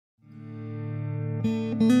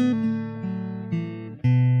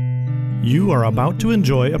You are about to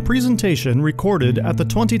enjoy a presentation recorded at the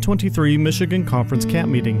 2023 Michigan Conference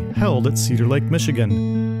Camp Meeting held at Cedar Lake,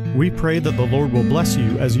 Michigan. We pray that the Lord will bless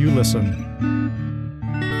you as you listen.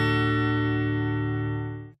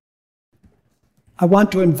 I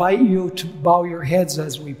want to invite you to bow your heads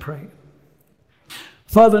as we pray.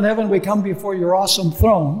 Father in heaven, we come before your awesome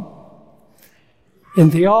throne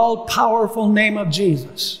in the all-powerful name of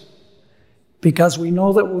Jesus, because we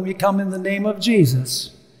know that when we come in the name of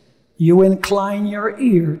Jesus, you incline your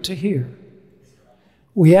ear to hear.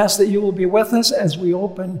 We ask that you will be with us as we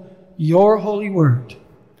open your holy word.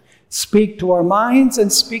 Speak to our minds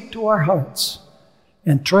and speak to our hearts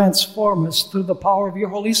and transform us through the power of your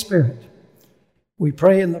Holy Spirit. We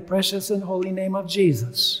pray in the precious and holy name of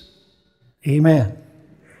Jesus. Amen.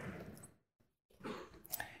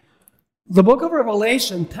 The book of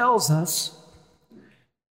Revelation tells us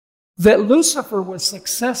that Lucifer was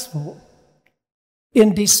successful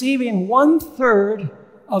in deceiving 1/3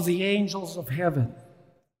 of the angels of heaven.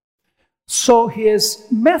 So his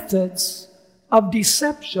methods of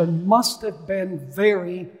deception must have been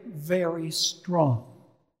very, very strong.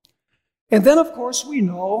 And then, of course, we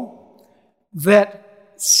know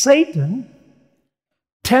that Satan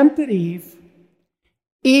tempted Eve,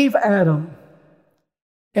 Eve Adam,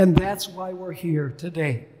 and that's why we're here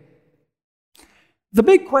today. The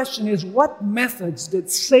big question is, what methods did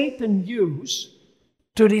Satan use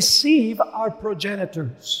to deceive our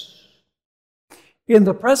progenitors? In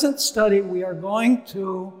the present study, we are going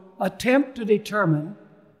to attempt to determine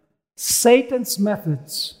Satan's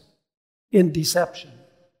methods in deception.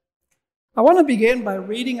 I want to begin by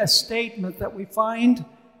reading a statement that we find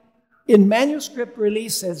in Manuscript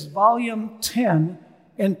Releases, Volume 10,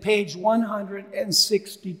 and page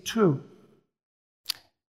 162.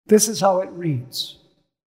 This is how it reads.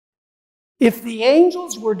 If the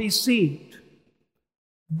angels were deceived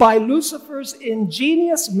by Lucifer's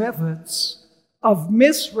ingenious methods of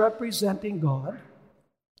misrepresenting God,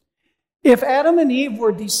 if Adam and Eve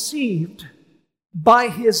were deceived by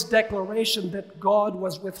his declaration that God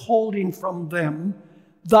was withholding from them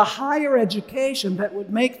the higher education that would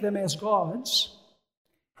make them as gods,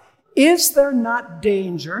 is there not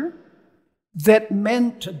danger that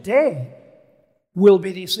men today will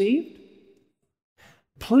be deceived?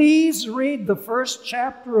 Please read the first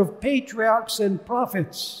chapter of Patriarchs and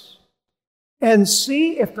Prophets and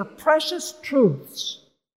see if the precious truths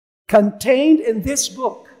contained in this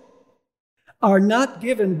book are not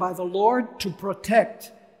given by the Lord to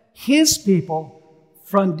protect his people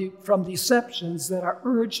from deceptions that are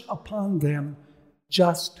urged upon them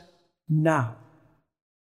just now.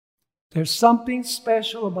 There's something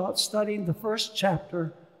special about studying the first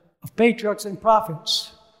chapter of Patriarchs and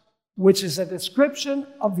Prophets, which is a description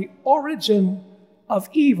of the origin of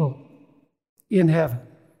evil in heaven.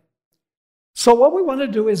 So what we want to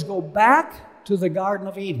do is go back to the Garden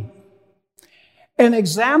of Eden and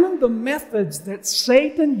examine the methods that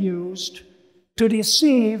Satan used to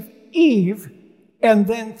deceive Eve, and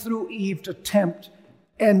then through Eve to tempt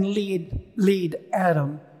and lead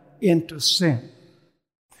Adam into sin.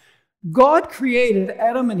 God created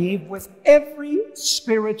Adam and Eve with every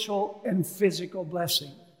spiritual and physical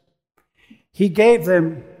blessing. He gave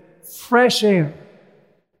them fresh air,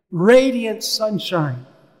 radiant sunshine,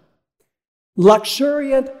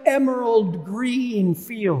 luxuriant emerald green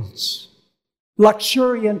fields,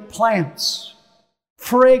 luxuriant plants,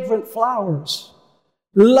 fragrant flowers,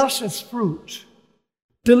 luscious fruit,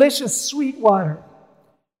 delicious sweet water,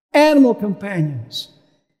 animal companions,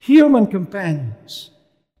 human companions,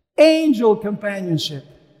 angel companionship.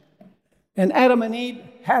 And Adam and Eve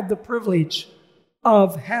had the privilege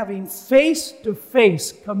of having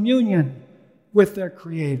face-to-face communion with their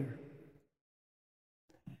Creator.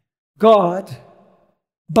 God,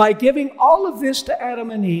 by giving all of this to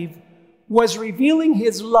Adam and Eve, was revealing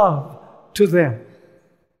his love to them.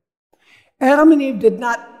 Adam and Eve did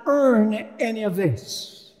not earn any of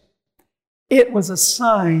this. It was a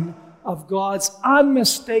sign of God's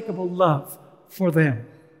unmistakable love for them.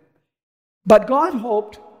 But God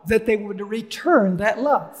hoped that they would return that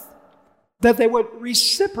love, that they would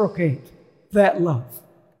reciprocate that love.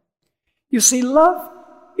 You see, love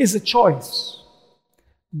is a choice.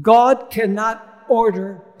 God cannot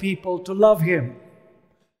order people to love him.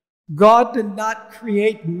 God did not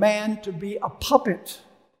create man to be a puppet.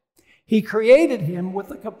 He created him with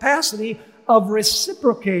the capacity of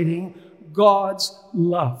reciprocating God's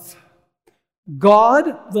love.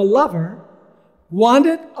 God, the lover,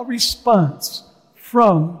 wanted a response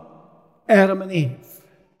from Adam and Eve.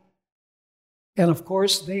 And of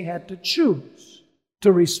course, they had to choose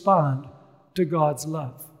to respond to God's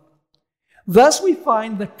love. Thus, we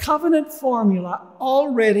find the covenant formula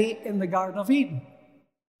already in the Garden of Eden.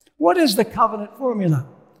 What is the covenant formula?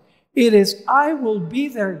 It is, I will be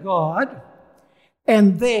their God,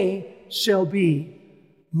 and they shall be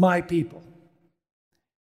my people.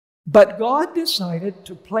 But God decided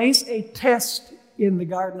to place a test in the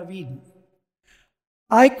Garden of Eden.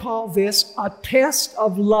 I call this a test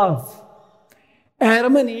of love.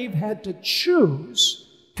 Adam and Eve had to choose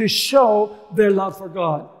to show their love for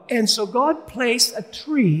God. And so God placed a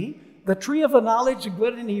tree, the tree of the knowledge of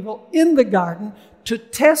good and evil, in the garden to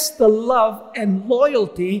test the love and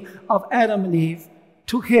loyalty of Adam and Eve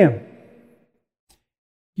to Him.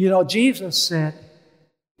 You know, Jesus said,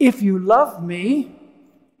 if you love me,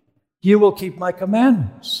 you will keep my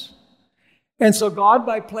commandments. And so God,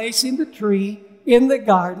 by placing the tree in the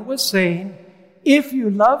garden, was saying, if you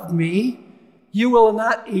love me, you will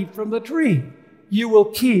not eat from the tree. You will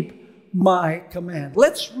keep my command.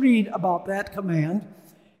 Let's read about that command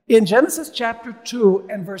in Genesis chapter 2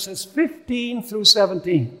 and verses 15 through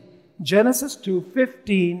 17. Genesis 2,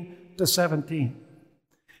 15 to 17.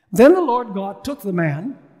 Then the Lord God took the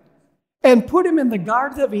man and put him in the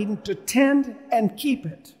Garden of Eden to tend and keep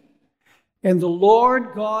it. And the Lord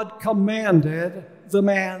God commanded the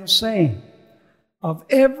man, saying, of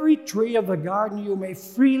every tree of the garden you may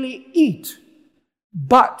freely eat,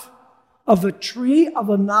 but of the tree of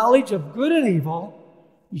the knowledge of good and evil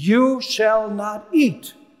you shall not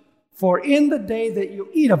eat, for in the day that you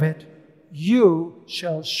eat of it, you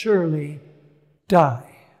shall surely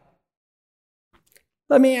die.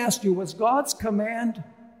 Let me ask you, was God's command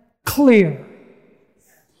clear?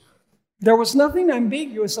 There was nothing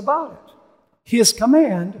ambiguous about it. His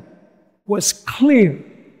command was clear.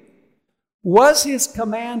 Was his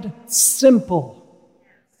command simple?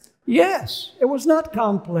 Yes, it was not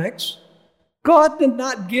complex. God did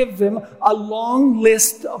not give them a long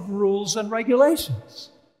list of rules and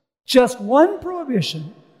regulations. Just one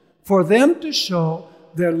prohibition for them to show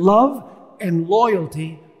their love and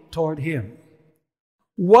loyalty toward Him.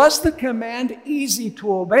 Was the command easy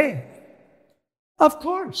to obey? Of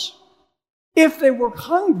course. If they were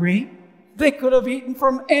hungry, they could have eaten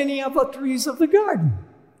from any of the trees of the garden.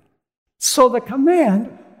 So the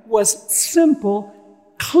command was simple,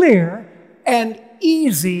 clear, and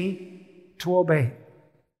easy to obey.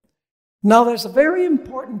 Now, there's a very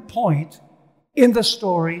important point in the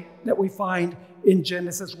story that we find in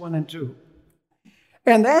Genesis 1 and 2.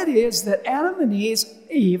 And that is that Adam and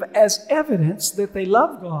Eve, as evidence that they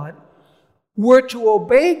love God, were to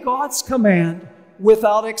obey God's command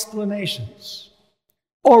without explanations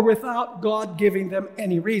or without God giving them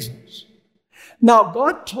any reasons. Now,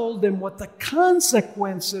 God told them what the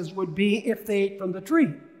consequences would be if they ate from the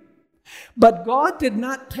tree. But God did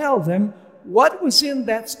not tell them what was in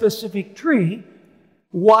that specific tree,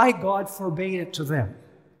 why God forbade it to them.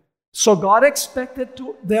 So God expected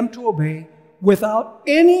them to obey without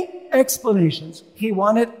any explanations. He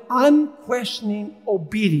wanted unquestioning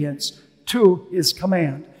obedience to His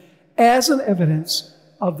command as an evidence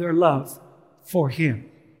of their love for Him.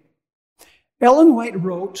 Ellen White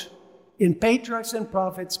wrote in Patriarchs and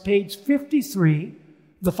Prophets, page 53,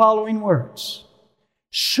 the following words: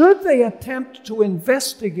 should they attempt to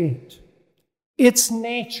investigate its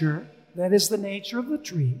nature, that is the nature of the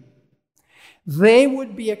tree, they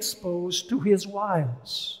would be exposed to his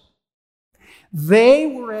wiles. They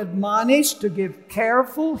were admonished to give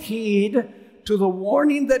careful heed to the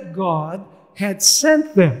warning that God had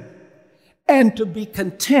sent them, and to be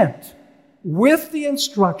content with the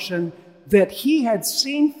instruction that He had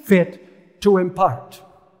seen fit to impart.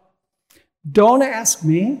 Don't ask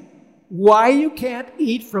me why you can't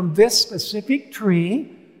eat from this specific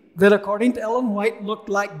tree that, according to Ellen White, looked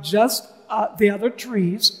like just the other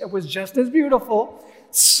trees. It was just as beautiful.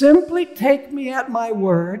 Simply take me at my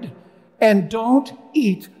word and don't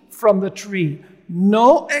eat from the tree.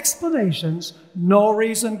 No explanations, no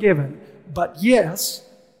reason given. But yes,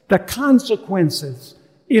 the consequences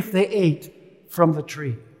if they ate from the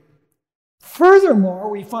tree. Furthermore,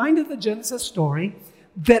 we find in the Genesis story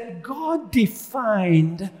that God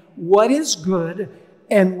defined what is good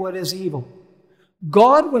and what is evil.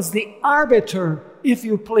 God was the arbiter, if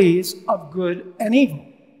you please, of good and evil.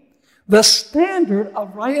 The standard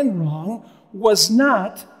of right and wrong was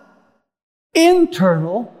not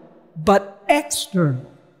internal, but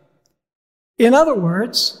external. In other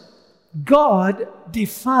words, God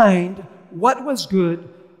defined what was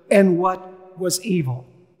good and what was evil.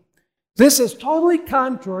 This is totally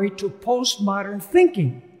contrary to postmodern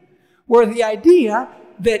thinking, where the idea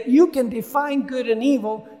that you can define good and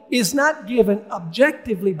evil is not given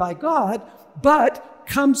objectively by God, but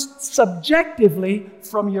comes subjectively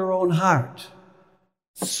from your own heart.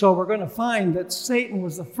 So we're going to find that Satan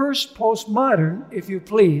was the first postmodern, if you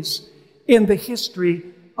please, in the history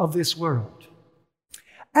of this world.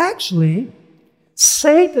 Actually,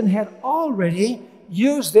 Satan had already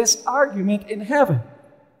used this argument in heaven.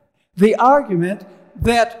 The argument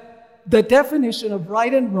that the definition of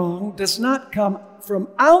right and wrong does not come from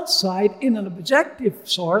outside in an objective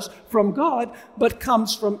source from God, but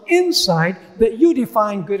comes from inside, that you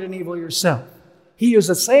define good and evil yourself. He used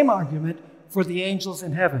the same argument for the angels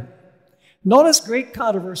in heaven. Notice Great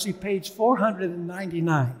Controversy, page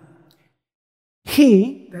 499.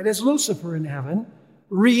 He, that is Lucifer in heaven,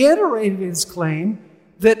 reiterated his claim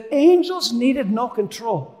that angels needed no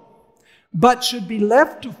control, but should be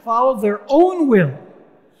left to follow their own will,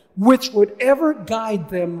 which would ever guide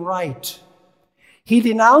them right. He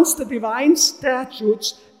denounced the divine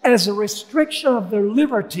statutes as a restriction of their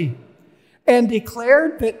liberty and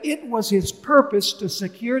declared that it was his purpose to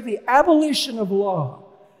secure the abolition of law,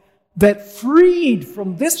 that freed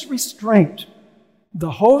from this restraint,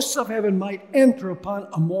 the hosts of heaven might enter upon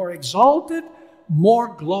a more exalted,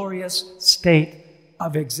 more glorious state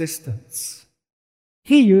of existence.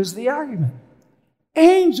 He used the argument.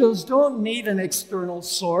 Angels don't need an external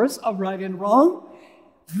source of right and wrong.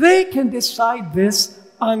 They can decide this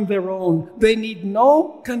on their own. They need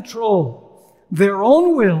no control. Their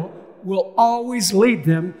own will always lead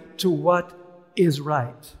them to what is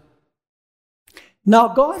right. Now,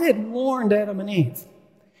 God had warned Adam and Eve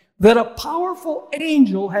that a powerful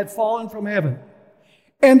angel had fallen from heaven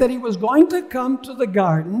and that he was going to come to the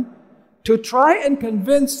garden to try and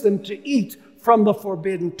convince them to eat from the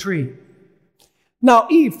forbidden tree. Now,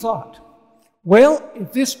 Eve thought, well,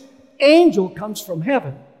 if this angel comes from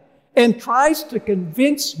heaven and tries to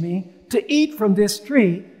convince me to eat from this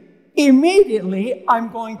tree, immediately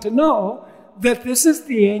I'm going to know that this is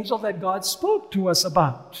the angel that God spoke to us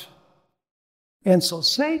about. And so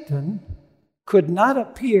Satan could not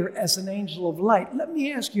appear as an angel of light. Let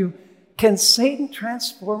me ask you, can Satan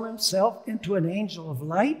transform himself into an angel of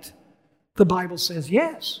light? The Bible says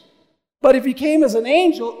yes. But if he came as an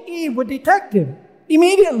angel, Eve would detect him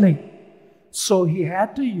immediately. So he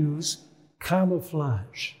had to use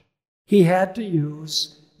camouflage. He had to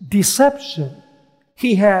use deception.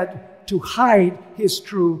 He had to hide his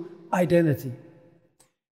true identity.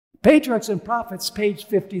 Patriarchs and Prophets, page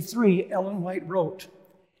 53, Ellen White wrote,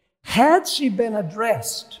 had Eve been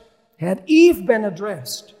addressed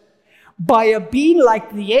by a being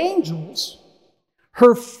like the angels,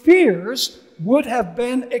 her fears would have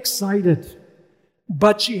been excited.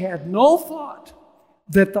 But she had no thought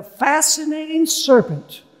that the fascinating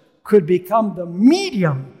serpent could become the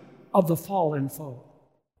medium of the fallen foe.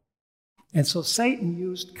 And so Satan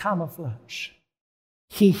used camouflage.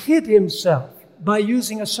 He hid himself by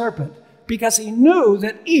using a serpent because he knew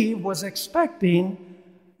that Eve was expecting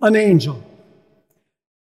an angel.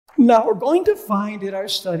 Now we're going to find in our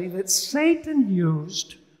study that Satan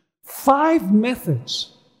used 5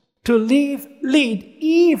 methods to lead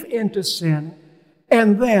Eve into sin,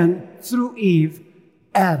 and then through Eve,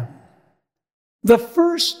 Adam. The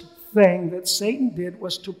first thing that Satan did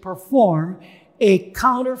was to perform a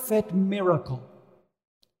counterfeit miracle.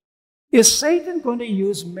 Is Satan going to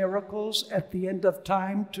use miracles at the end of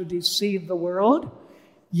time to deceive the world?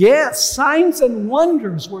 Yes, signs and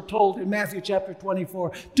wonders were told in Matthew chapter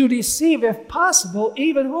 24 to deceive, if possible,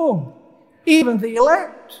 even whom? Even the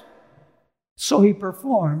elect. So he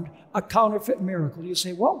performed a counterfeit miracle. You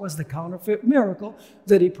say, what was the counterfeit miracle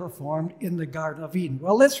that he performed in the Garden of Eden?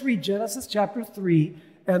 Well, let's read Genesis chapter 3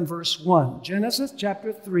 and verse 1. Genesis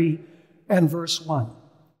chapter 3 and verse 1.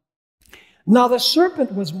 Now the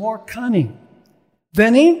serpent was more cunning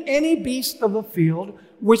than any beast of the field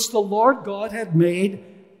which the Lord God had made,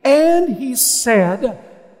 and he said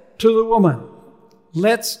to the woman,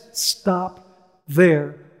 let's stop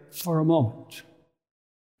there for a moment.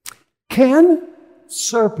 Can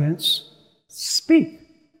serpents speak?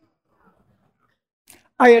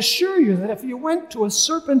 I assure you that if you went to a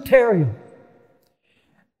serpentarium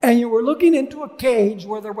and you were looking into a cage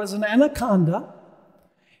where there was an anaconda,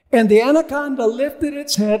 and the anaconda lifted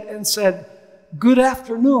its head and said, good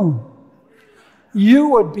afternoon, you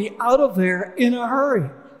would be out of there in a hurry.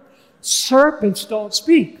 Serpents don't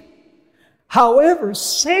speak. However,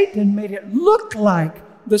 Satan made it look like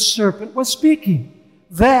the serpent was speaking.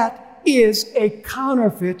 That is a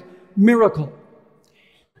counterfeit miracle.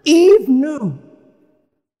 Eve knew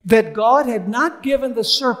that God had not given the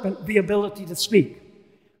serpent the ability to speak.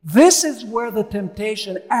 This is where the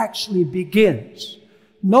temptation actually begins.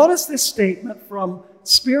 Notice this statement from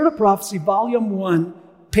Spirit of Prophecy, Volume 1,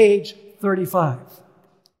 page 35.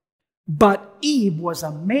 But Eve was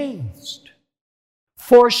amazed,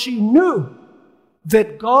 for she knew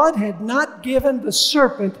that God had not given the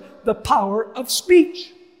serpent the power of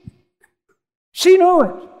speech. She knew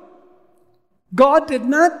it. God did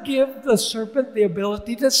not give the serpent the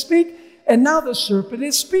ability to speak, and now the serpent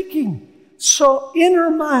is speaking. So in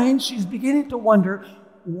her mind, she's beginning to wonder,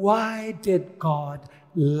 why did God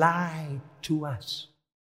lie to us?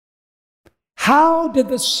 How did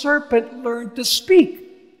the serpent learn to speak?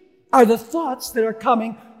 Are the thoughts that are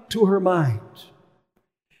coming to her mind.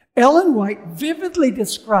 Ellen White vividly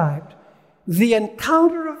described the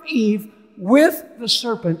encounter of Eve with the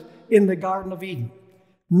serpent in the Garden of Eden.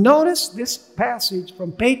 Notice this passage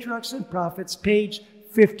from Patriarchs and Prophets, page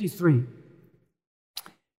 53.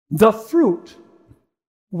 The fruit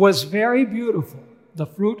was very beautiful, the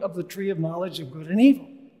fruit of the tree of knowledge of good and evil.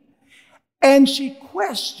 And she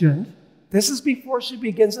questioned, this is before she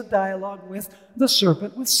begins a dialogue with the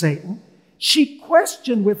serpent, with Satan. She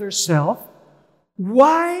questioned with herself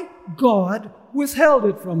why God withheld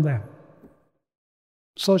it from them.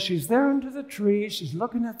 So she's there under the tree, she's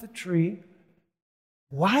looking at the tree.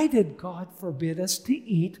 Why did God forbid us to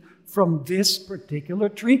eat from this particular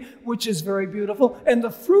tree, which is very beautiful, and the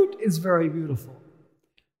fruit is very beautiful?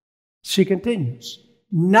 She continues,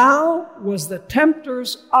 now was the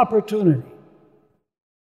tempter's opportunity.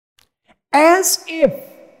 As if,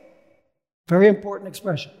 very important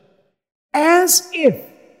expression, as if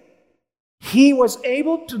he was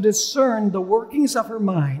able to discern the workings of her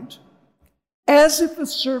mind, as if the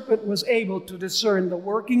serpent was able to discern the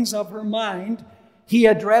workings of her mind, he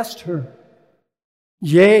addressed her.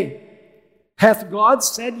 Yea, hath God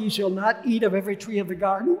said, ye shall not eat of every tree of the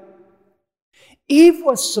garden? Eve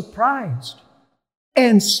was surprised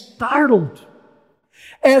and startled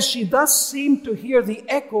as she thus seemed to hear the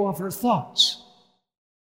echo of her thoughts.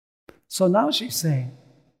 So now she's saying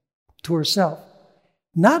to herself,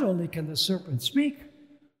 not only can the serpent speak,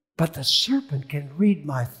 but the serpent can read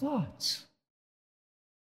my thoughts.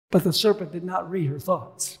 But the serpent did not read her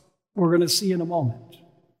thoughts. We're going to see in a moment.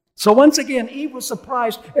 So once again, Eve was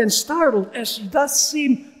surprised and startled as she thus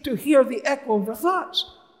seemed to hear the echo of her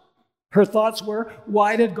thoughts. Her thoughts were,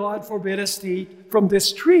 why did God forbid us to eat from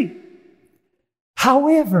this tree?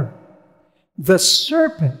 However, the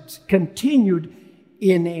serpent continued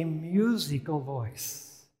in a musical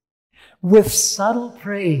voice with subtle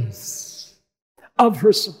praise of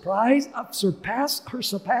her surpassing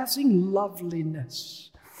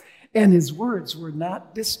loveliness. And his words were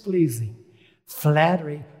not displeasing.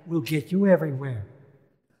 Flattery will get you everywhere.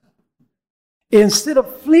 Instead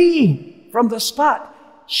of fleeing from the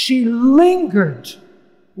spot, she lingered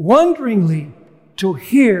wonderingly to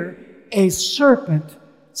hear a serpent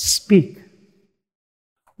speak.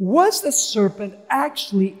 Was the serpent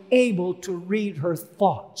actually able to read her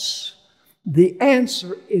thoughts? The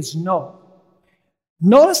answer is no.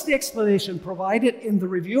 Notice the explanation provided in the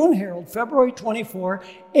Review and Herald, February 24,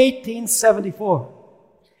 1874.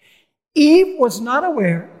 Eve was not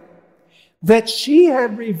aware that she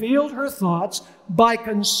had revealed her thoughts by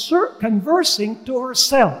conversing to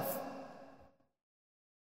herself.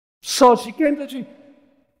 So she came to the tree.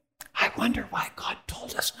 I wonder why God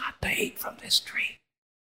told us not to eat from this tree.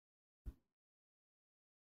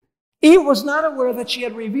 Eve was not aware that she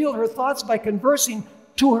had revealed her thoughts by conversing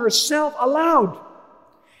to herself aloud.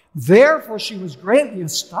 Therefore, she was greatly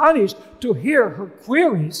astonished to hear her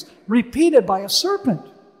queries repeated by a serpent.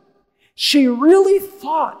 She really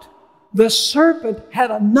thought the serpent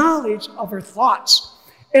had a knowledge of her thoughts,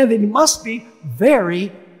 and that he must be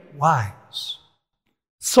very wise.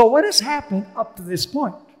 So what has happened up to this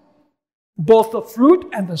point? Both the fruit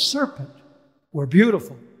and the serpent were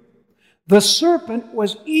beautiful. The serpent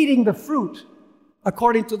was eating the fruit,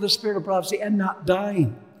 according to the spirit of prophecy, and not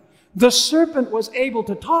dying. The serpent was able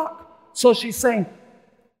to talk. So she's saying,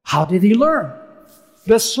 how did he learn?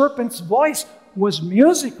 The serpent's voice was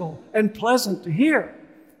musical and pleasant to hear.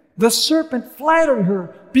 The serpent flattered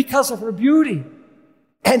her because of her beauty.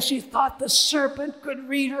 And she thought the serpent could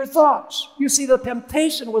read her thoughts. You see, the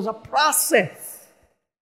temptation was a process.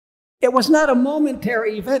 It was not a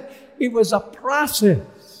momentary event. It was a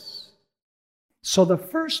process. So the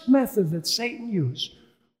first method that Satan used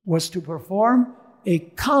was to perform a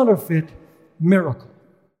counterfeit miracle.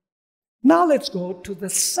 Now let's go to the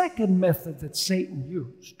second method that Satan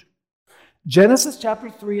used. Genesis chapter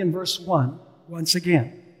 3 and verse 1, once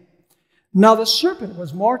again. Now the serpent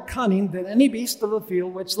was more cunning than any beast of the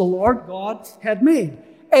field which the Lord God had made.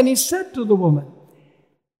 And he said to the woman,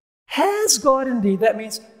 has God indeed, that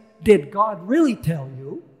means, did God really tell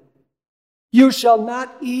you, you shall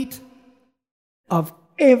not eat of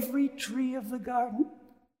every tree of the garden?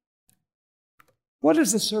 What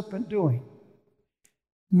is the serpent doing?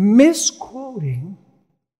 Misquoting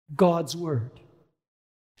God's word.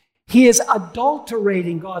 He is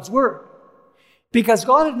adulterating God's word. Because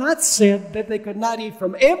God had not said that they could not eat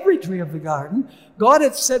from every tree of the garden. God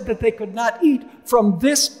had said that they could not eat from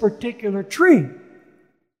this particular tree.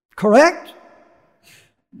 Correct?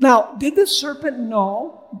 Now, did the serpent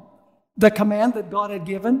know the command that God had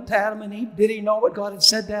given to Adam and Eve? Did he know what God had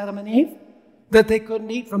said to Adam and Eve? That they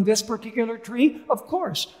couldn't eat from this particular tree? Of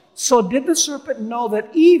course. So did the serpent know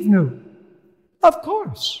that Eve knew? Of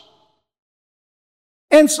course.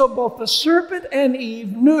 And so both the serpent and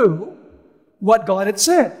Eve knew what God had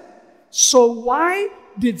said. So why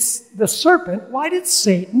did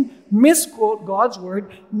Satan misquote God's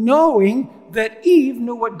word, knowing that Eve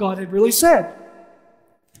knew what God had really said?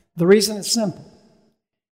 The reason is simple.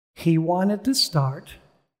 He wanted to start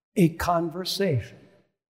a conversation.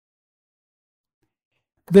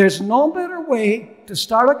 There's no better way to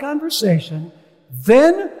start a conversation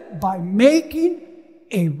than by making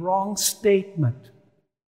a wrong statement.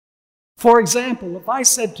 For example, if I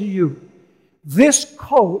said to you, "This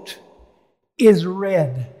coat is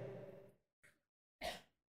red,"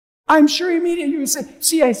 I'm sure immediately you would say,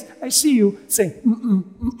 I see you say,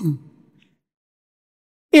 mm-mm.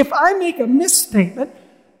 If I make a misstatement,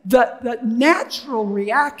 the natural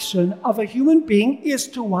reaction of a human being is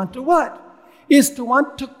to want to what? Is to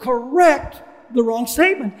want to correct the wrong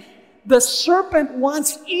statement. The serpent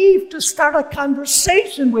wants Eve to start a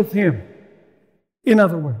conversation with him, in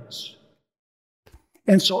other words.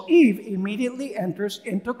 And so Eve immediately enters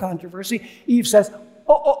into controversy. Eve says,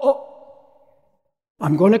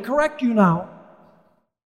 I'm going to correct you now.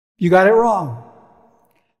 You got it wrong.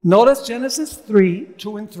 Notice Genesis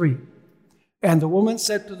 3:2 and 3. And the woman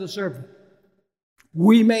said to the serpent,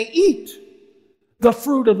 "We may eat the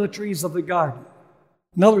fruit of the trees of the garden."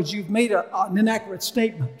 In other words, you've made an inaccurate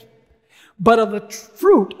statement. "But of the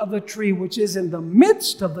fruit of the tree which is in the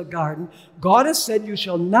midst of the garden, God has said, you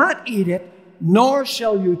shall not eat it, nor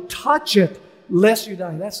shall you touch it, lest you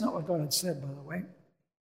die." That's not what God had said, by the way.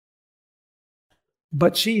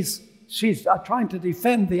 But she's trying to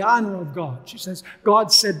defend the honor of God. She says,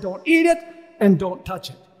 God said don't eat it and don't touch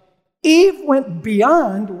it. Eve went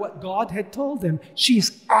beyond what God had told them.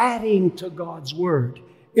 She's adding to God's word,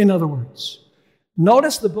 in other words.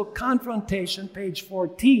 Notice the book Confrontation, page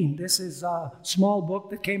 14. This is a small book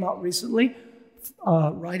that came out recently,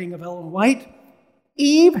 writing of Ellen White.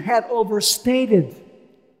 Eve had overstated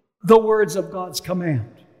the words of God's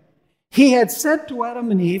command. He had said to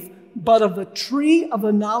Adam and Eve, "But of the tree of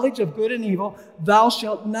the knowledge of good and evil, thou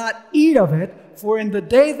shalt not eat of it, for in the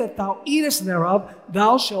day that thou eatest thereof,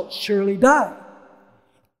 thou shalt surely die."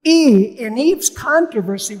 In Eve's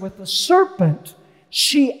controversy with the serpent,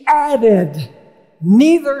 she added,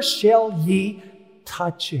 "Neither shall ye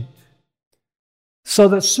touch it." So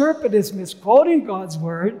the serpent is misquoting God's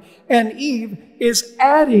word, and Eve is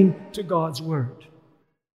adding to God's word.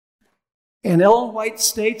 And Ellen White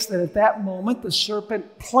states that at that moment, the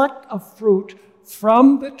serpent plucked a fruit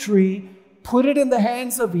from the tree, put it in the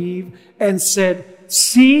hands of Eve, and said,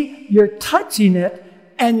 "See, you're touching it,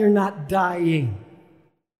 and you're not dying."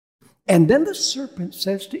 And then the serpent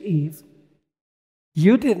says to Eve,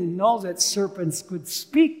 "You didn't know that serpents could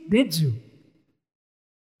speak, did you?"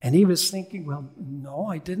 And Eve is thinking, "Well, no,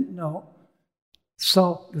 I didn't know."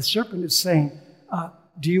 So the serpent is saying,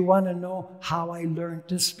 "Do you want to know how I learned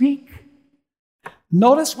to speak?"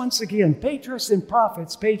 Notice once again, Patriarchs and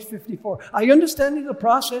Prophets, page 54. Are you understanding the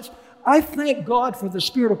process? I thank God for the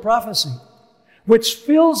spirit of prophecy, which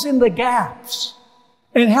fills in the gaps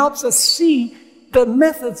and helps us see the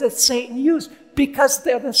methods that Satan used, because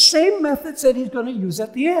they're the same methods that he's going to use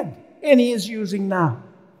at the end, and he is using now.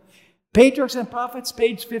 Patriarchs and Prophets,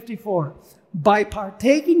 page 54. By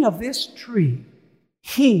partaking of this tree,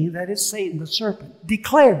 he, that is Satan, the serpent,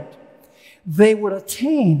 declared they would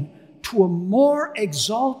attain to a more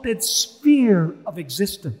exalted sphere of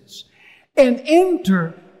existence and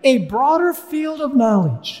enter a broader field of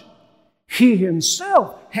knowledge. He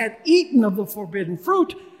himself had eaten of the forbidden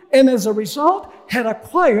fruit, and as a result had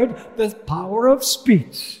acquired the power of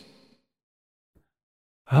speech.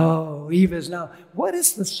 Oh, Eve is now, what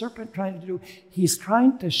is the serpent trying to do? He's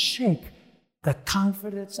trying to shake the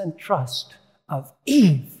confidence and trust of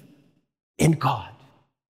Eve in God,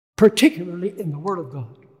 particularly in the Word of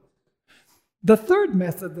God. The third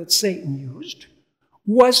method that Satan used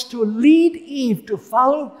was to lead Eve to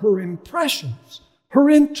follow her impressions, her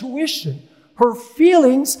intuition, her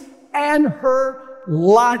feelings, and her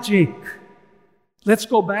logic. Let's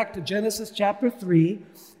go back to Genesis chapter 3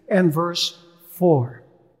 and verse 4.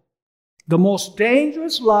 The most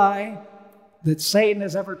dangerous lie that Satan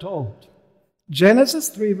has ever told. Genesis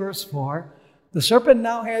 3, verse 4, the serpent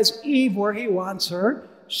now has Eve where he wants her.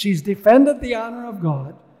 She's defended the honor of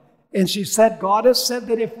God. And she said, God has said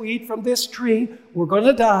that if we eat from this tree, we're going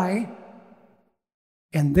to die.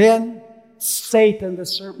 And then Satan, the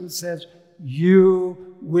serpent, says,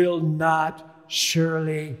 you will not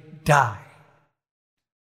surely die.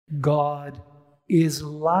 God is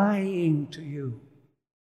lying to you.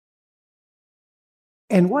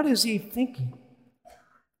 And what is Eve thinking?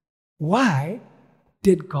 Why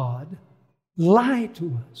did God lie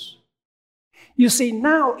to us? You see,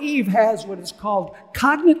 now Eve has what is called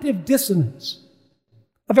cognitive dissonance.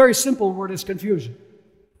 A very simple word is confusion.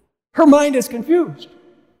 Her mind is confused.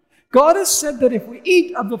 God has said that if we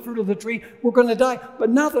eat of the fruit of the tree, we're going to die. But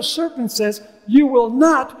now the serpent says, you will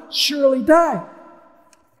not surely die.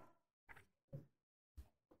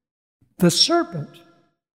 The serpent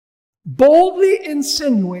boldly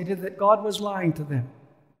insinuated that God was lying to them.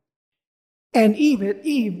 And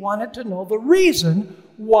Eve wanted to know the reason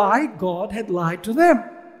why God had lied to them.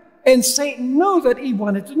 And Satan knew that Eve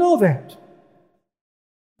wanted to know that.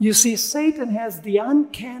 You see, Satan has the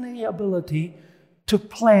uncanny ability to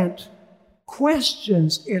plant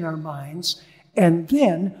questions in our minds and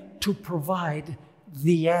then to provide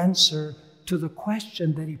the answer to the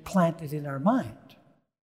question that he planted in our mind.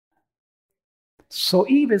 So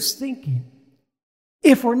Eve is thinking,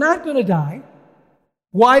 if we're not going to die,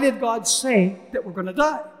 why did God say that we're going to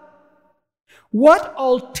die? What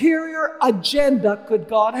ulterior agenda could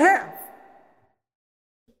God have?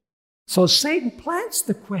 So Satan plants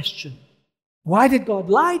the question, why did God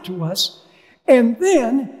lie to us? And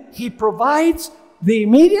then he provides the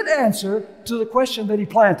immediate answer to the question that he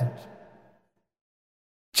planted.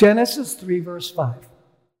 Genesis 3, verse 5.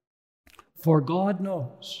 For God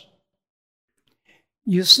knows.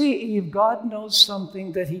 You see, Eve, God knows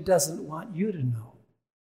something that he doesn't want you to know.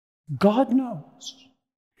 God knows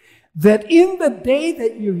that in the day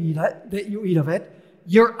that you eat of it,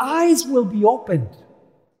 your eyes will be opened.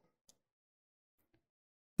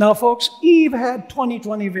 Now, folks, Eve had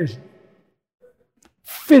 20/20 vision.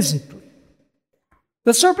 Physically.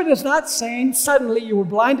 The serpent is not saying suddenly you were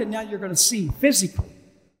blind and now you're going to see physically.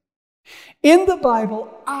 In the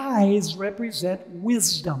Bible, eyes represent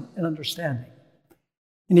wisdom and understanding.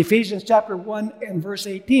 In Ephesians chapter 1 and verse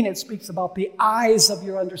 18, it speaks about the eyes of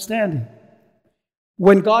your understanding.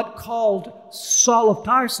 When God called Saul of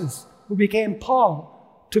Tarsus, who became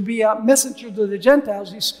Paul, to be a messenger to the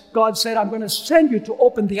Gentiles, God said, I'm going to send you to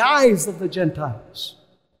open the eyes of the Gentiles.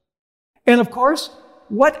 And of course,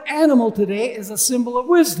 what animal today is a symbol of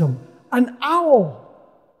wisdom? An owl.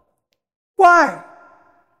 Why?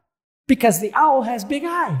 Because the owl has big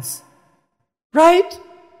eyes, right?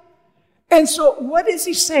 And so what is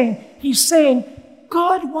he saying? He's saying,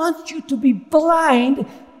 God wants you to be blind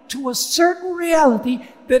to a certain reality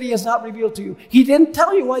that he has not revealed to you. He didn't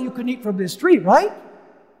tell you why you couldn't eat from this tree, right?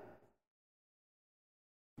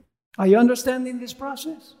 Are you understanding this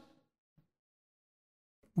process?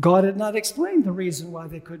 God had not explained the reason why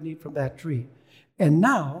they couldn't eat from that tree. And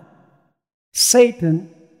now, Satan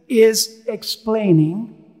is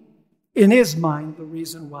explaining in his mind the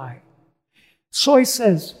reason why. So he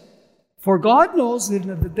says, for God knows that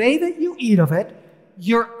in the day that you eat of it,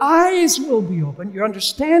 your eyes will be open, your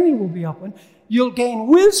understanding will be open, you'll gain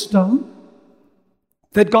wisdom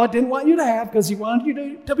that God didn't want you to have because he wanted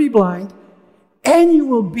you to be blind, and you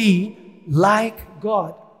will be like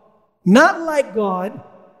God. Not like God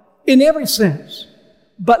in every sense,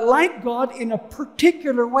 but like God in a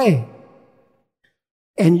particular way.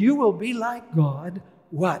 And you will be like God,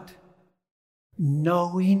 what?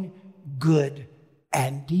 Knowing good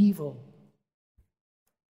and evil.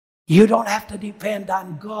 You don't have to depend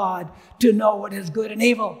on God to know what is good and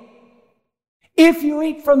evil. If you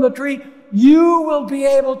eat from the tree, you will be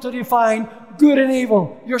able to define good and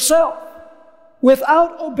evil yourself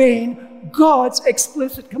without obeying God's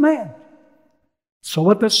explicit command. So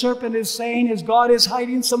what the serpent is saying is God is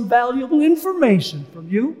hiding some valuable information from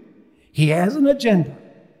you. He has an agenda.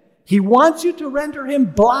 He wants you to render him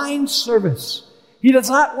blind service. He does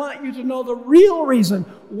not want you to know the real reason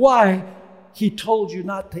why he told you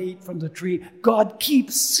not to eat from the tree. God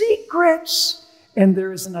keeps secrets, and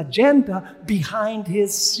there is an agenda behind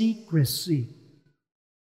his secrecy.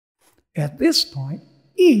 At this point,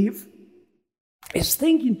 Eve is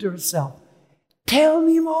thinking to herself, tell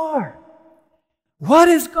me more. What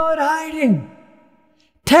is God hiding?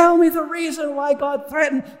 Tell me the reason why God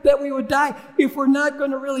threatened that we would die if we're not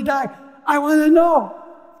going to really die. I want to know.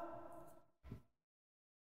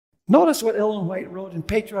 Notice what Ellen White wrote in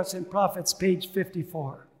Patriarchs and Prophets, page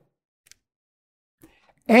 54.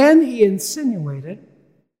 And he insinuated,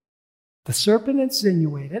 the serpent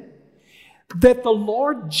insinuated, that the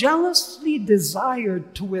Lord jealously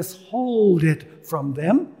desired to withhold it from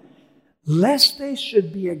them, lest they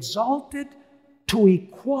should be exalted to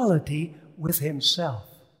equality with himself.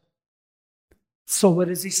 So what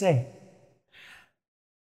does he say?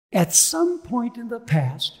 At some point in the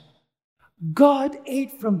past, God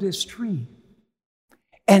ate from this tree,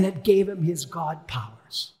 and it gave him his God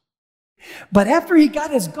powers. But after he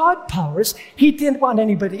got his God powers, he didn't want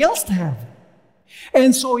anybody else to have them.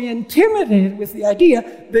 And so he intimidated with the idea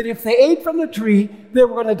that if they ate from the tree, they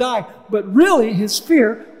were going to die. But really, his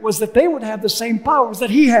fear was that they would have the same powers that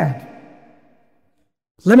he had.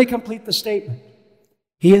 Let me complete the statement.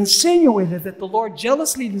 He insinuated that the Lord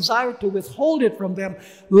jealously desired to withhold it from them,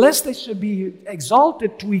 lest they should be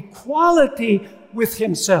exalted to equality with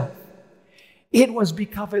himself. It was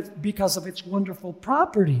because of its wonderful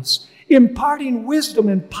properties, imparting wisdom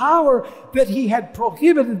and power, that he had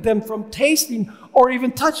prohibited them from tasting or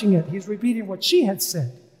even touching it. He's repeating what she had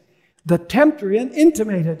said. The tempter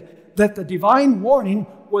intimated that the divine warning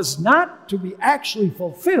was not to be actually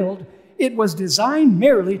fulfilled. It was designed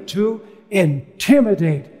merely to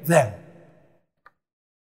intimidate them.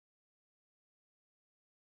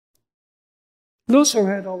 Lucifer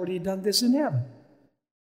had already done this in heaven.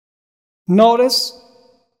 Notice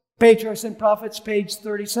Patriarchs and Prophets, page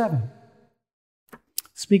 37.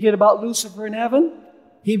 Speaking about Lucifer in heaven,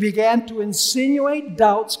 he began to insinuate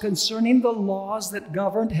doubts concerning the laws that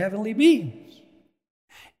governed heavenly beings,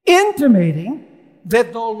 intimating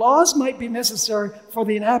that though laws might be necessary for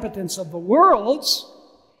the inhabitants of the worlds,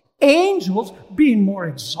 angels, being more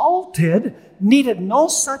exalted, needed no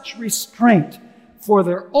such restraint, for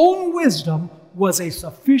their own wisdom was a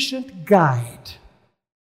sufficient guide.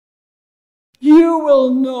 You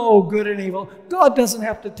will know good and evil. God doesn't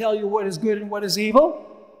have to tell you what is good and what is evil.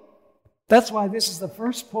 That's why this is the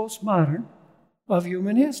first postmodern of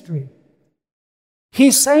human history.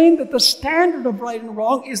 He's saying that the standard of right and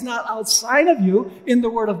wrong is not outside of you in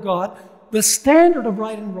the Word of God. The standard of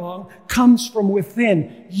right and wrong comes from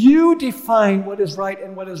within. You define what is right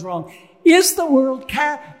and what is wrong. Is the world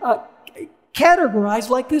categorized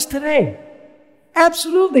like this today?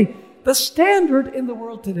 Absolutely. The standard in the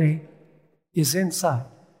world today is inside.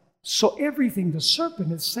 So everything the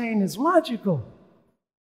serpent is saying is logical.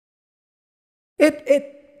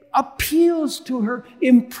 It appeals to her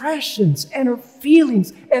impressions and her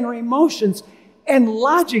feelings and her emotions and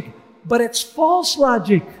logic, but it's false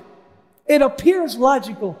logic. It appears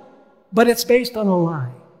logical, but it's based on a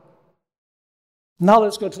lie. Now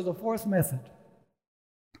let's go to the fourth method.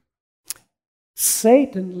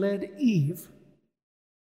 Satan led Eve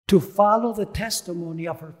to follow the testimony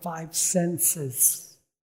of her five senses.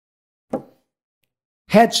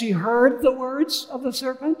 Had she heard the words of the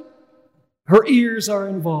serpent? Her ears are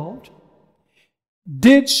involved.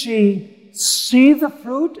 Did she see the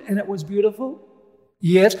fruit and it was beautiful?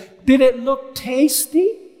 Yes. Did it look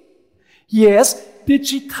tasty? Yes. Did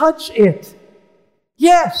she touch it?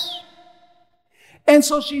 Yes. And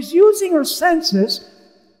so she's using her senses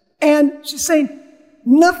and she's saying,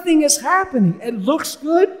 nothing is happening. It looks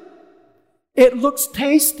good. It looks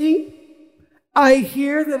tasty. I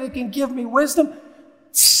hear that it can give me wisdom.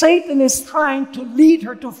 Satan is trying to lead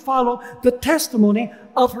her to follow the testimony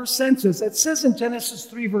of her senses. It says in Genesis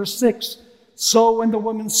 3, verse 6, so when the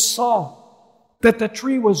woman saw that the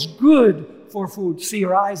tree was good for food, see,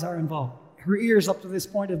 her eyes are involved. Her ears up to this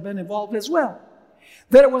point have been involved as well.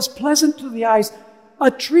 That it was pleasant to the eyes,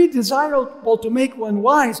 a tree desirable to make one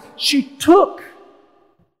wise, she took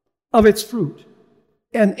of its fruit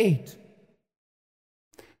and ate.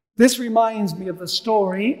 This reminds me of the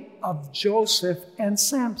story of Joseph and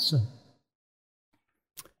Samson.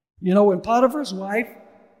 You know, when Potiphar's wife,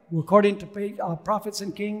 who according to prophets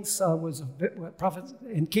and kings was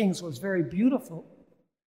very beautiful,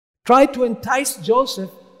 tried to entice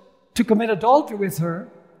Joseph to commit adultery with her,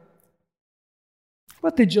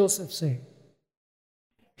 what did Joseph say?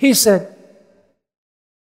 He said,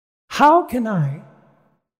 how can I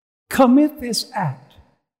commit this act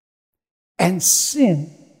and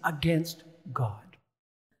sin against God?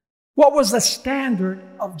 What was the standard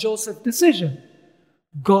of Joseph's decision?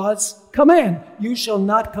 God's command. You shall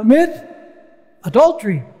not commit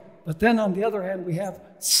adultery. But then on the other hand, we have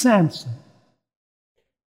Samson.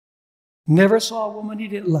 Never saw a woman he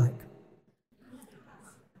didn't like.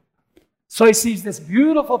 So he sees this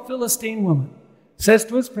beautiful Philistine woman. Says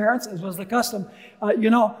to his parents, as was the custom,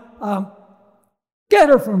 get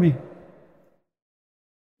her for me.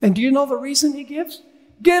 And do you know the reason he gives?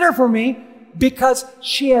 Get her for me because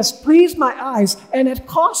she has pleased my eyes, and it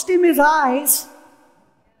cost him his eyes.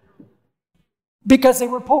 because they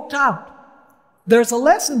were poked out. There's a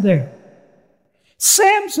lesson there.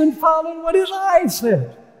 Samson followed what his eyes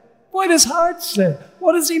said, what his heart said,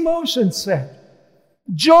 what his emotions said.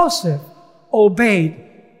 Joseph obeyed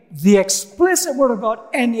the explicit word of God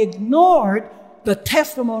and ignored the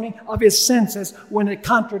testimony of his senses when it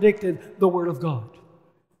contradicted the word of God.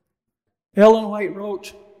 Ellen White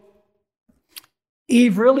wrote,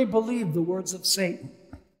 Eve really believed the words of Satan,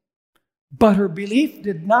 but her belief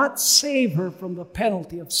did not save her from the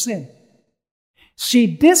penalty of sin. She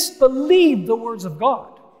disbelieved the words of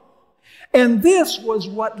God, and this was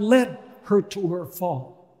what led her to her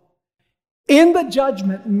fall. In the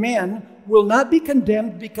judgment, men will not be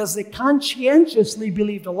condemned because they conscientiously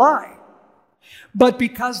believed a lie, but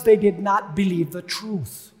because they did not believe the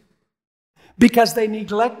truth, because they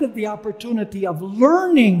neglected the opportunity of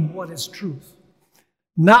learning what is truth.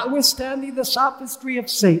 Notwithstanding the sophistry of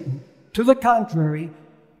Satan, to the contrary,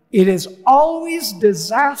 it is always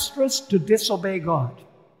disastrous to disobey God.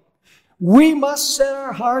 We must set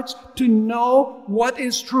our hearts to know what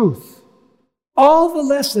is truth. All the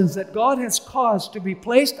lessons that God has caused to be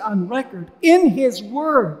placed on record in His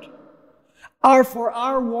Word are for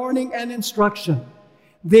our warning and instruction.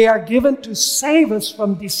 They are given to save us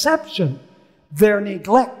from deception. Their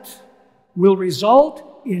neglect will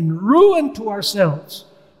result in ruin to ourselves.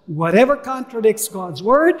 Whatever contradicts God's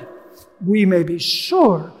Word, we may be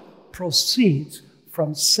sure proceeds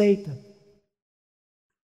from Satan.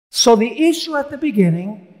 So the issue at the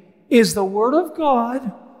beginning is the Word of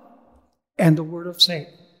God and the word of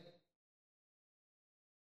Satan.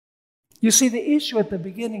 You see, the issue at the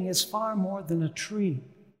beginning is far more than a tree.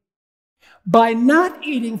 By not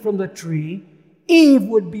eating from the tree, Eve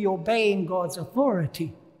would be obeying God's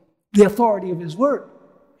authority, the authority of His word.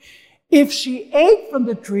 If she ate from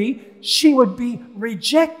the tree, she would be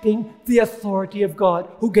rejecting the authority of God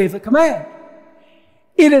who gave the command.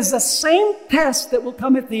 It is the same test that will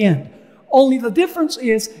come at the end. Only the difference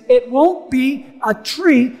is it won't be a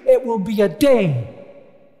tree, it will be a day.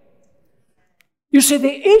 You see,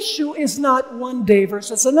 the issue is not one day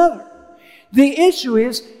versus another. The issue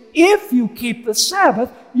is, if you keep the Sabbath,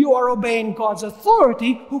 you are obeying God's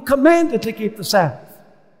authority who commanded to keep the Sabbath.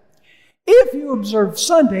 If you observe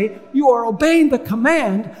Sunday, you are obeying the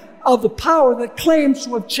command of the power that claims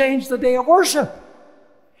to have changed the day of worship.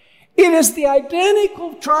 It is the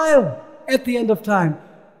identical trial at the end of time.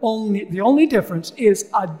 The only difference is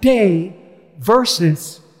a day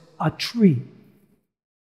versus a tree.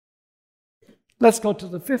 Let's go to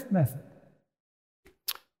the fifth method.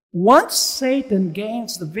 Once Satan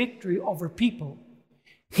gains the victory over people,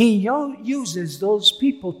 he uses those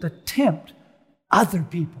people to tempt other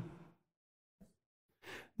people.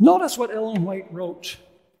 Notice what Ellen White wrote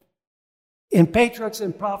in Patriarchs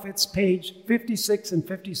and Prophets, page 56 and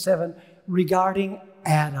 57, regarding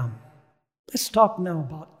Adam. Let's talk now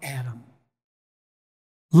about Adam.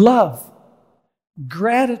 Love,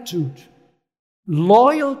 gratitude,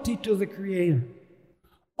 loyalty to the Creator,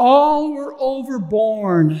 all were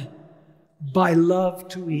overborne by love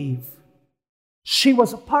to Eve. She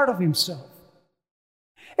was a part of himself,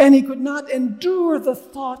 and he could not endure the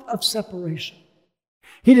thought of separation.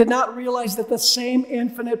 He did not realize that the same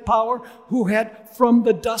infinite power who had from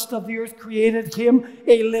the dust of the earth created him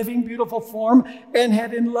a living, beautiful form and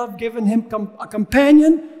had in love given him a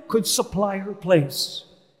companion could supply her place.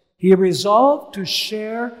 He resolved to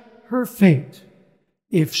share her fate.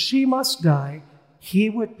 If she must die, he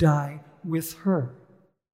would die with her.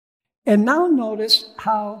 And now notice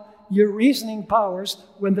how your reasoning powers,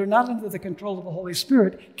 when they're not under the control of the Holy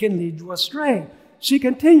Spirit, can lead you astray. She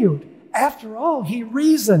continued, after all, he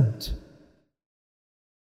reasoned.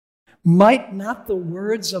 Might not the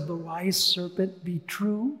words of the wise serpent be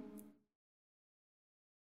true?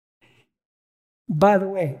 By the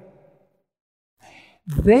way,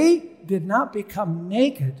 they did not become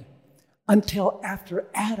naked until after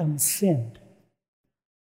Adam sinned.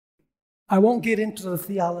 I won't get into the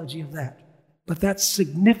theology of that, but that's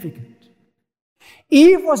significant.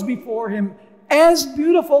 Eve was before him as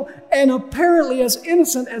beautiful and apparently as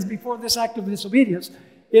innocent as before this act of disobedience.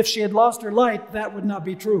 If she had lost her light, that would not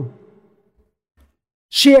be true.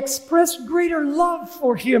 She expressed greater love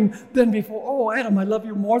for him than before. Oh, Adam, I love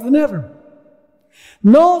you more than ever.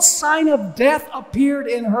 No sign of death appeared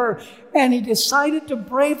in her, and he decided to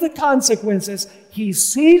brave the consequences. He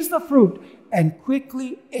seized the fruit and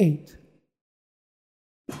quickly ate.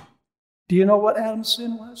 Do you know what Adam's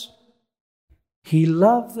sin was? He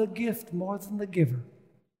loved the gift more than the giver.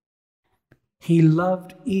 He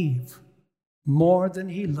loved Eve more than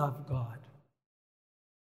he loved God.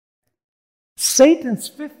 Satan's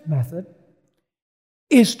fifth method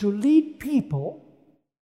is to lead people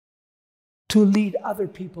to lead other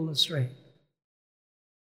people astray.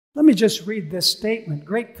 Let me just read this statement.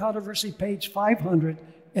 Great Controversy, page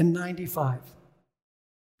 595.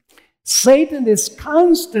 Satan is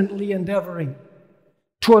constantly endeavoring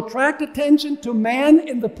to attract attention to man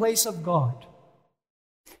in the place of God.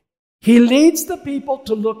 He leads the people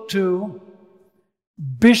to look to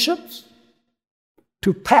bishops,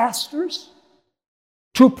 to pastors,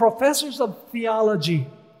 to professors of theology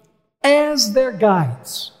as their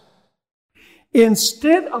guides,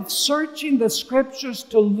 instead of searching the scriptures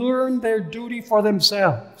to learn their duty for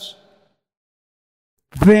themselves.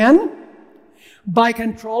 Then, by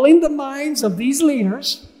controlling the minds of these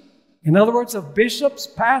leaders, in other words, of bishops,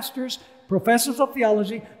 pastors, professors of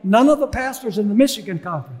theology, none of the pastors in the Michigan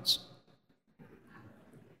Conference,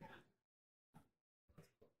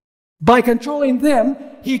 by controlling them,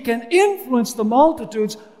 he can influence the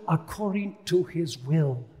multitudes according to his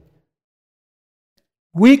will.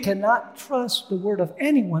 We cannot trust the word of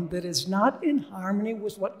anyone that is not in harmony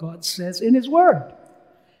with what God says in his word.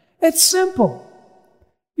 It's simple.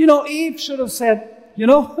 Eve should have said,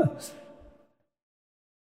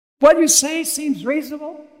 what you say seems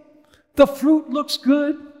reasonable. The fruit looks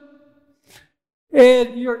good.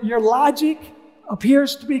 And your logic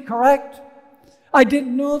appears to be correct. I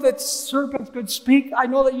didn't know that serpents could speak. I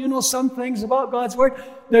know that you know some things about God's word.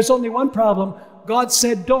 There's only one problem. God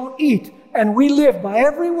said, don't eat. And we live by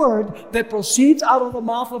every word that proceeds out of the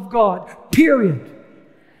mouth of God, period.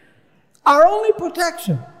 Our only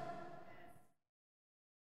protection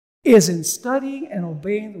is in studying and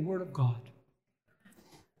obeying the word of God.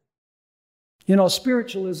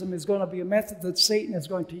 Spiritualism is going to be a method that Satan is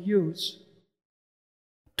going to use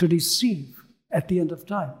to deceive at the end of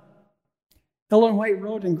time. Ellen White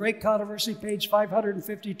wrote in Great Controversy, page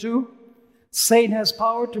 552, Satan has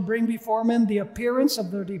power to bring before men the appearance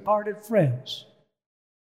of their departed friends.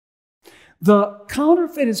 The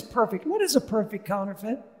counterfeit is perfect. What is a perfect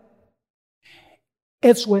counterfeit?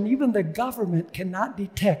 It's when even the government cannot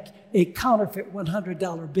detect a counterfeit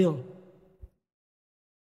 $100 bill.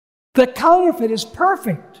 The counterfeit is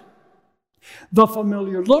perfect. The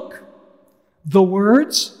familiar look, the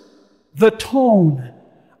words, the tone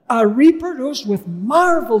are reproduced with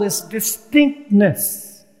marvelous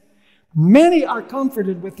distinctness. Many are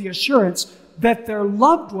comforted with the assurance that their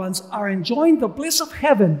loved ones are enjoying the bliss of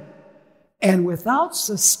heaven, and without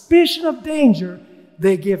suspicion of danger,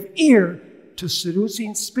 they give ear to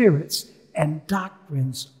seducing spirits and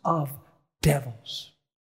doctrines of devils.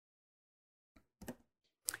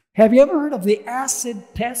 Have you ever heard of the acid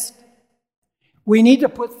test? We need to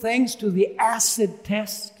put things to the acid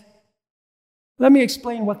test. Let me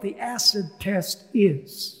explain what the acid test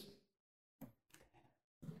is.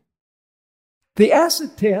 The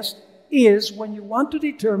acid test is when you want to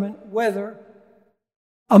determine whether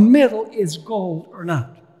a metal is gold or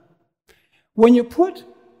not. When you put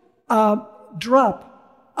a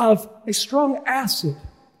drop of a strong acid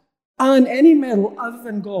on any metal other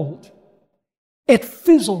than gold, it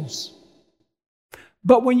fizzles.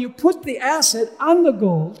 But when you put the acid on the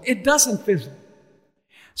gold, it doesn't fizzle.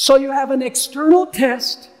 So you have an external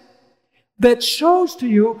test that shows to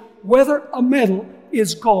you whether a metal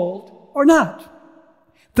is gold or not.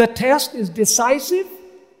 The test is decisive,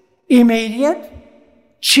 immediate,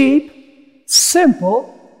 cheap,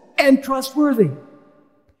 simple, and trustworthy.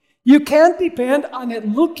 You can't depend on it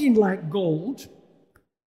looking like gold,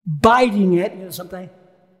 biting it, something,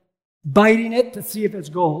 biting it to see if it's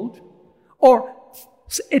gold, or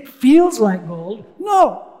it feels like gold.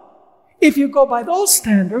 No. If you go by those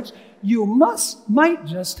standards, you might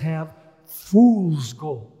just have fool's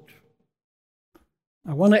gold.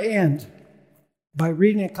 I want to end by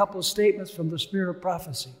reading a couple of statements from the Spirit of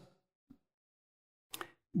Prophecy.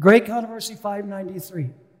 Great Controversy 593.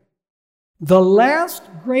 The last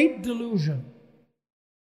great delusion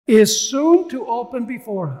is soon to open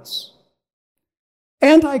before us.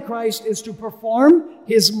 Antichrist is to perform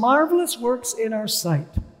his marvelous works in our sight.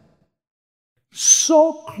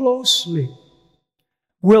 So closely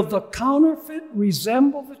will the counterfeit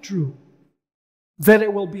resemble the true that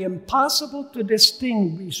it will be impossible to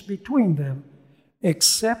distinguish between them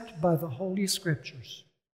except by the Holy Scriptures.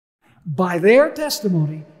 By their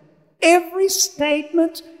testimony, every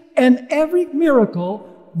statement and every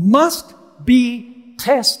miracle must be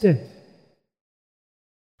tested.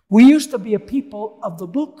 We used to be a people of the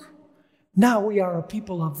book. Now we are a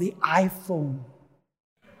people of the iPhone.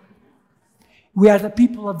 We are the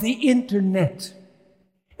people of the internet.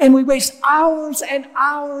 And we waste hours and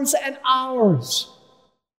hours and hours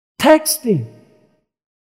texting.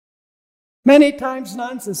 Many times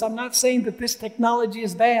nonsense. I'm not saying that this technology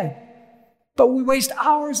is bad. But we waste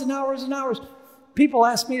hours and hours and hours. People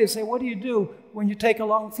ask me, they say, what do you do when you take a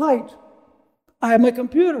long flight? I have my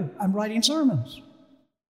computer. I'm writing sermons.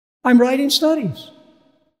 I'm writing studies.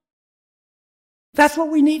 That's what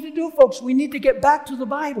we need to do, folks. We need to get back to the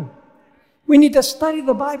Bible. We need to study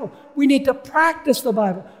the Bible. We need to practice the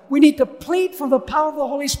Bible. We need to plead for the power of the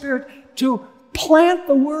Holy Spirit to plant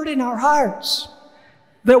the Word in our hearts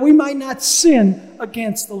that we might not sin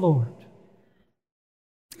against the Lord.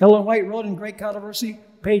 Ellen White wrote in Great Controversy,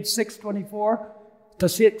 page 624 to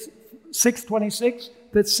 626,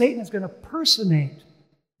 that Satan is going to personate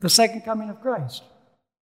the second coming of Christ.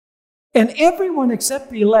 And everyone except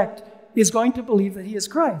the elect is going to believe that he is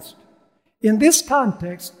Christ. In this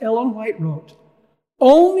context, Ellen White wrote,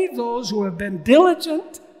 only those who have been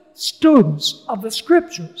diligent students of the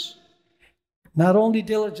Scriptures, not only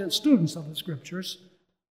diligent students of the Scriptures,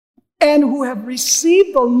 and who have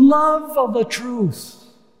received the love of the truth,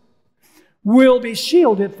 will be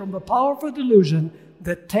shielded from the powerful delusion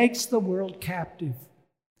that takes the world captive.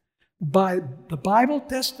 By the Bible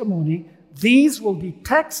testimony, these will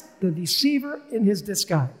detect the deceiver in his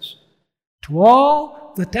disguise. To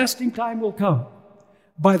all, the testing time will come.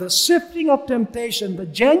 By the sifting of temptation, the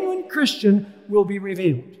genuine Christian will be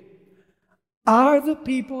revealed. Are the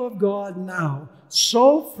people of God now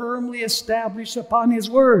so firmly established upon His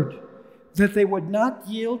Word that they would not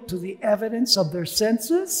yield to the evidence of their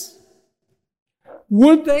senses?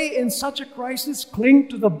 Would they, in such a crisis, cling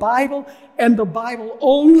to the Bible and the Bible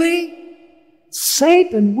only?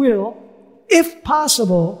 Satan will, if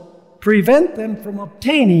possible, prevent them from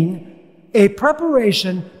obtaining a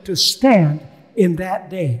preparation to stand in that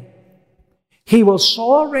day. He will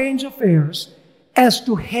so arrange affairs as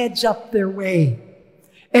to hedge up their way,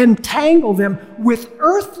 entangle them with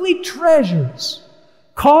earthly treasures,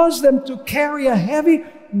 cause them to carry a heavy,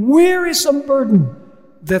 wearisome burden,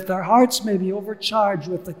 that their hearts may be overcharged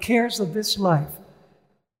with the cares of this life,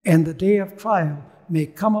 and the day of trial may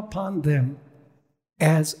come upon them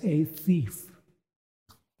as a thief.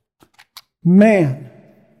 Man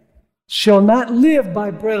shall not live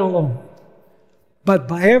by bread alone, but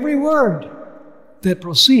by every word that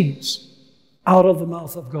proceeds out of the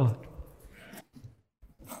mouth of God.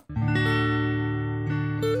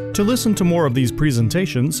 To listen to more of these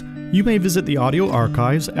presentations, you may visit the audio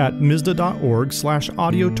archives at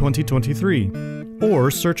MSDA.org/audio2023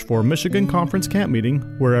 or search for Michigan Conference Camp Meeting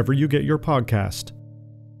wherever you get your podcast.